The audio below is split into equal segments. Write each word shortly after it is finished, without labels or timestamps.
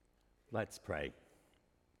Let's pray.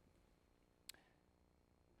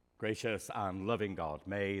 Gracious and loving God,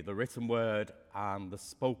 may the written word and the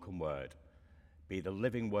spoken word be the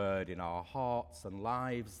living word in our hearts and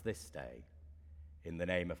lives this day. In the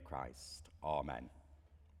name of Christ, amen.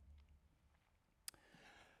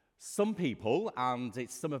 Some people, and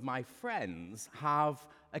it's some of my friends, have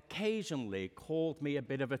occasionally called me a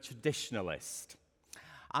bit of a traditionalist.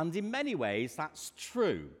 And in many ways, that's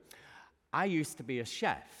true. I used to be a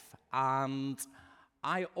chef, and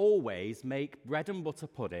I always make bread and butter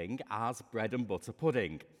pudding as bread and butter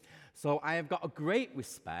pudding. So I have got a great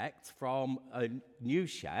respect from new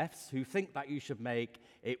chefs who think that you should make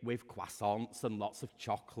it with croissants and lots of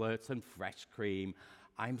chocolate and fresh cream.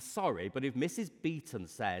 I'm sorry, but if Mrs. Beaton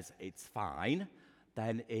says it's fine,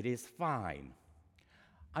 then it is fine.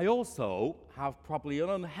 I also have probably an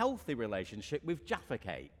unhealthy relationship with Jaffa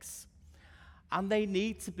cakes. And they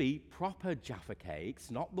need to be proper Jaffa cakes,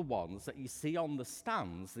 not the ones that you see on the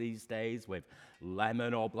stands these days with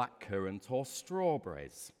lemon or blackcurrant or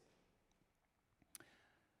strawberries.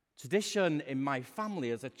 Tradition in my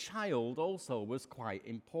family as a child also was quite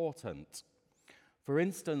important. For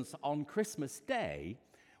instance, on Christmas Day,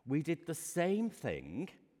 we did the same thing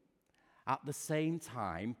at the same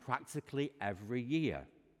time practically every year.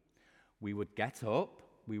 We would get up,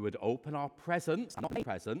 we would open our presents, not the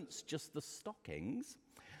presents, just the stockings.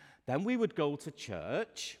 Then we would go to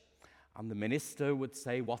church, and the minister would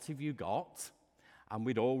say, "What have you got?" And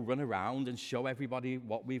we'd all run around and show everybody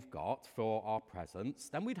what we've got for our presents.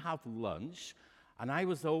 Then we'd have lunch, and I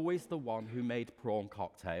was always the one who made prawn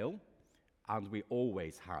cocktail, and we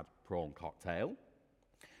always had prawn cocktail.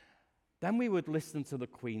 Then we would listen to the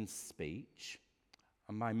Queen's speech,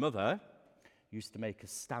 and my mother used to make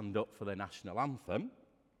us stand up for the national anthem.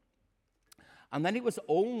 And then it was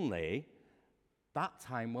only that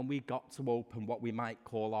time when we got to open what we might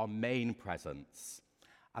call our main presents.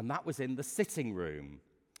 And that was in the sitting room,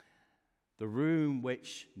 the room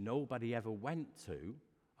which nobody ever went to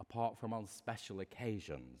apart from on special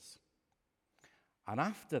occasions. And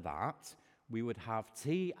after that, we would have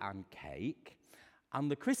tea and cake, and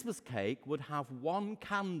the Christmas cake would have one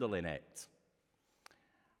candle in it.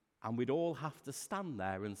 And we'd all have to stand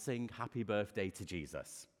there and sing Happy Birthday to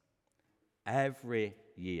Jesus. Every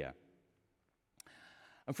year.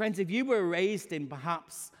 And friends, if you were raised in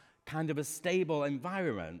perhaps kind of a stable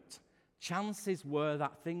environment, chances were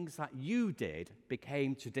that things that you did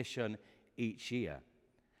became tradition each year.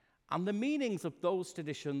 And the meanings of those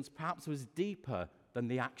traditions perhaps was deeper than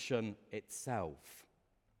the action itself.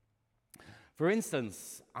 For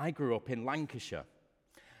instance, I grew up in Lancashire,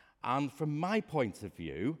 and from my point of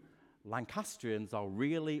view, Lancastrians are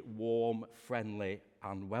really warm, friendly,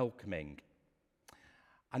 and welcoming.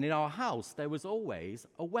 And in our house, there was always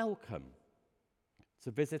a welcome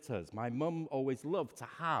to visitors. My mum always loved to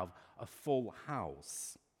have a full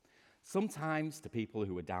house. Sometimes to people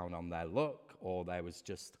who were down on their luck, or there was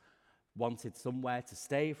just wanted somewhere to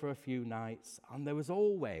stay for a few nights, and there was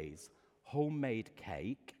always homemade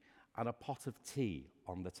cake and a pot of tea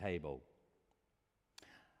on the table.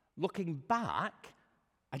 Looking back,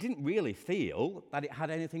 I didn't really feel that it had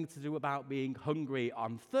anything to do about being hungry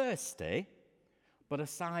and thirsty, but a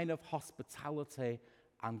sign of hospitality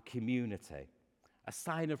and community, a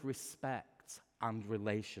sign of respect and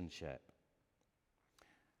relationship.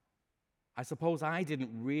 I suppose I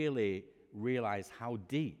didn't really realize how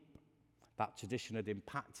deep that tradition had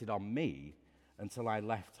impacted on me until I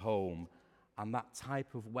left home, and that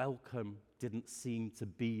type of welcome didn't seem to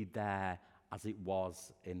be there as it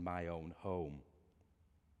was in my own home.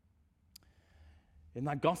 In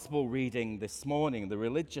that gospel reading this morning, the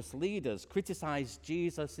religious leaders criticized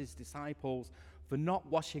Jesus' disciples for not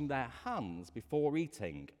washing their hands before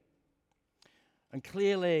eating. And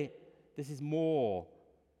clearly, this is more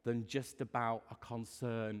than just about a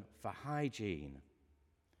concern for hygiene.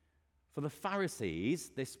 For the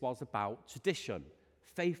Pharisees, this was about tradition,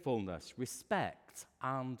 faithfulness, respect,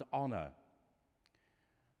 and honor.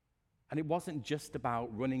 And it wasn't just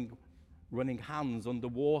about running hands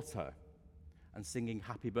underwater and singing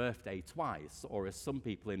happy birthday twice, or as some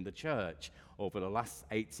people in the church over the last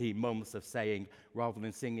 18 months of saying, rather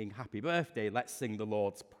than singing happy birthday, let's sing the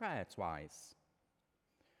Lord's Prayer twice.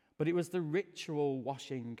 But it was the ritual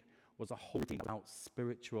washing was a whole thing about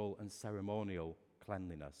spiritual and ceremonial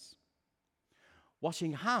cleanliness.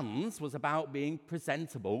 Washing hands was about being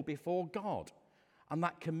presentable before God, and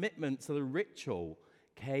that commitment to the ritual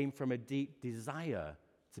came from a deep desire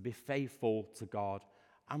to be faithful to God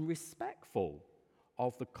and respectful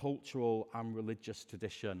of the cultural and religious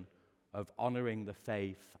tradition of honoring the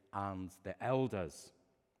faith and the elders.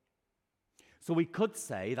 So we could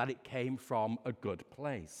say that it came from a good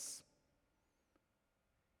place.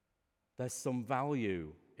 There's some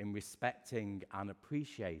value in respecting and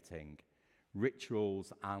appreciating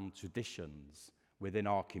rituals and traditions within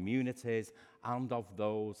our communities and of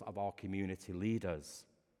those of our community leaders.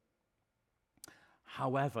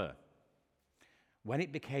 However, when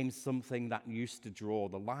it became something that used to draw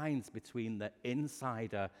the lines between the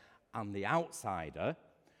insider and the outsider,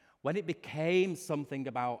 when it became something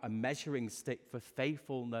about a measuring stick for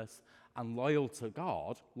faithfulness and loyalty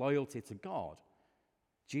to God,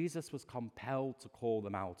 Jesus was compelled to call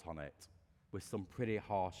them out on it with some pretty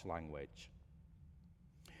harsh language.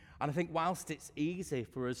 And I think whilst it's easy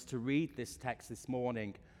for us to read this text this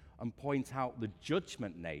morning and point out the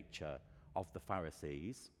judgment nature of the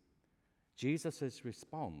Pharisees, Jesus'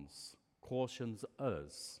 response cautions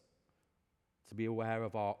us to be aware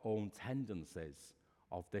of our own tendencies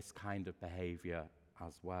of this kind of behavior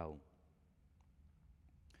as well.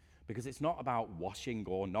 Because it's not about washing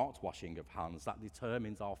or not washing of hands that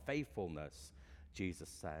determines our faithfulness, Jesus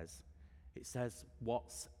says. It says,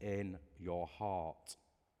 what's in your heart?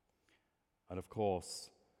 And of course,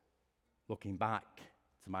 looking back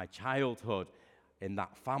to my childhood in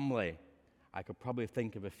that family, I could probably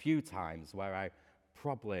think of a few times where I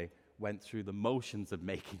probably went through the motions of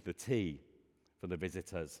making the tea for the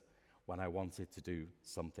visitors when I wanted to do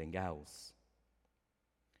something else.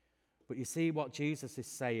 But you see, what Jesus is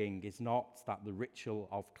saying is not that the ritual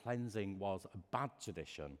of cleansing was a bad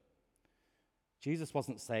tradition. Jesus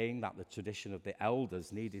wasn't saying that the tradition of the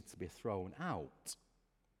elders needed to be thrown out.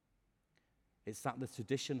 It's that the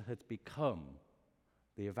tradition had become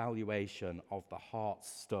the evaluation of the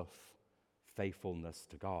heart's stuff, faithfulness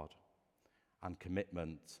to God and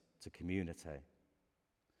commitment to community.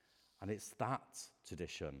 And it's that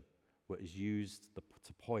tradition that is used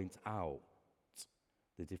to point out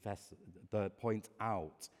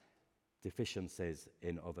deficiencies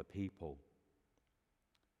in other people.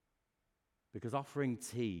 Because offering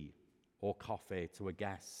tea or coffee to a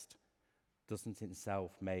guest doesn't in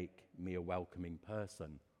itself make me a welcoming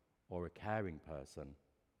person or a caring person,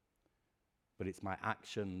 but it's my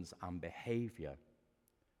actions and behavior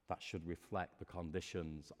that should reflect the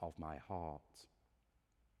conditions of my heart.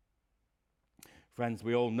 Friends,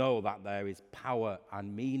 we all know that there is power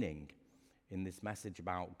and meaning in this message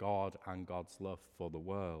about God and God's love for the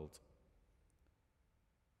world.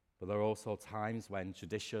 But there are also times when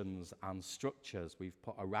traditions and structures we've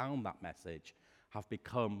put around that message have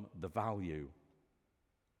become the value.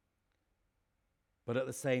 But at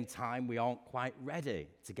the same time, we aren't quite ready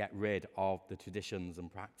to get rid of the traditions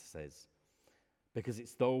and practices, because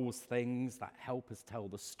it's those things that help us tell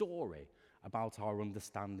the story about our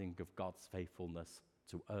understanding of God's faithfulness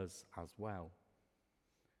to us as well.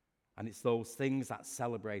 And it's those things that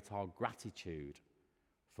celebrate our gratitude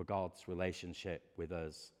for God's relationship with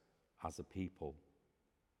us as a people.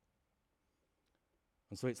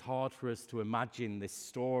 And so it's hard for us to imagine this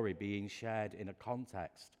story being shared in a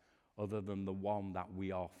context other than the one that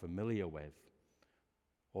we are familiar with,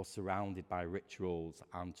 or surrounded by rituals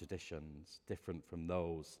and traditions different from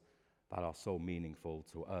those that are so meaningful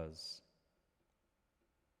to us.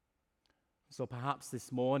 So perhaps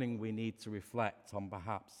this morning we need to reflect on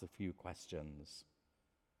perhaps a few questions.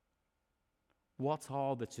 What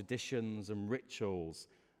are the traditions and rituals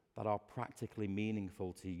that are practically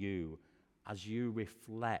meaningful to you as you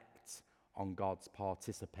reflect on God's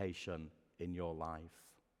participation in your life?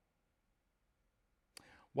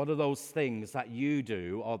 What are those things that you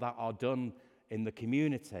do or that are done in the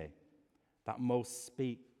community that most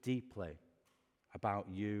speak deeply about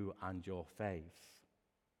you and your faith?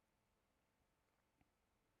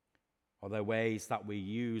 Are there ways that we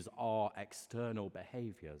use our external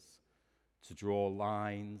behaviors to draw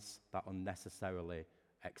lines that unnecessarily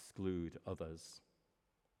exclude others?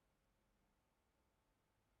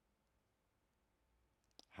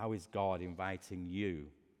 How is God inviting you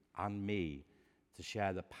and me to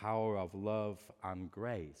share the power of love and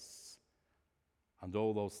grace and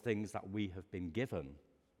all those things that we have been given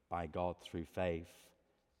by God through faith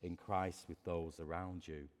in Christ with those around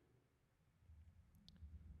you?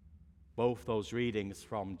 Both those readings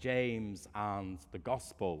from James and the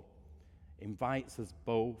Gospel invites us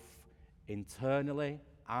both internally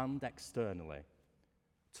and externally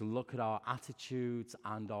to look at our attitudes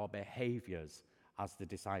and our behaviors as the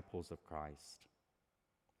disciples of Christ.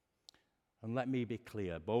 And let me be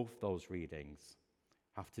clear, both those readings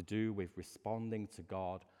have to do with responding to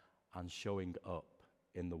God and showing up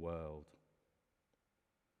in the world.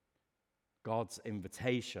 God's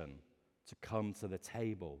invitation to come to the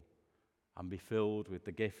table and be filled with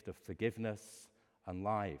the gift of forgiveness and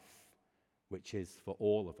life which is for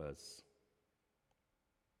all of us.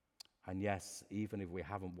 And yes, even if we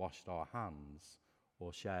haven't washed our hands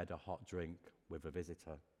or shared a hot drink with a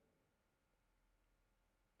visitor.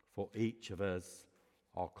 For each of us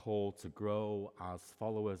are called to grow as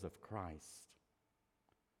followers of Christ.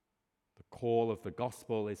 The call of the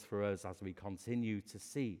gospel is for us as we continue to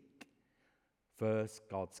seek first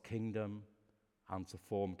God's kingdom and to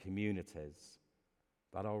form communities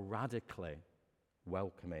that are radically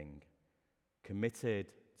welcoming,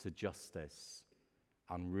 committed to justice,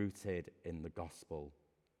 and rooted in the gospel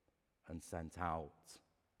and sent out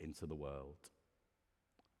into the world.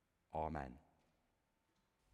 Amen.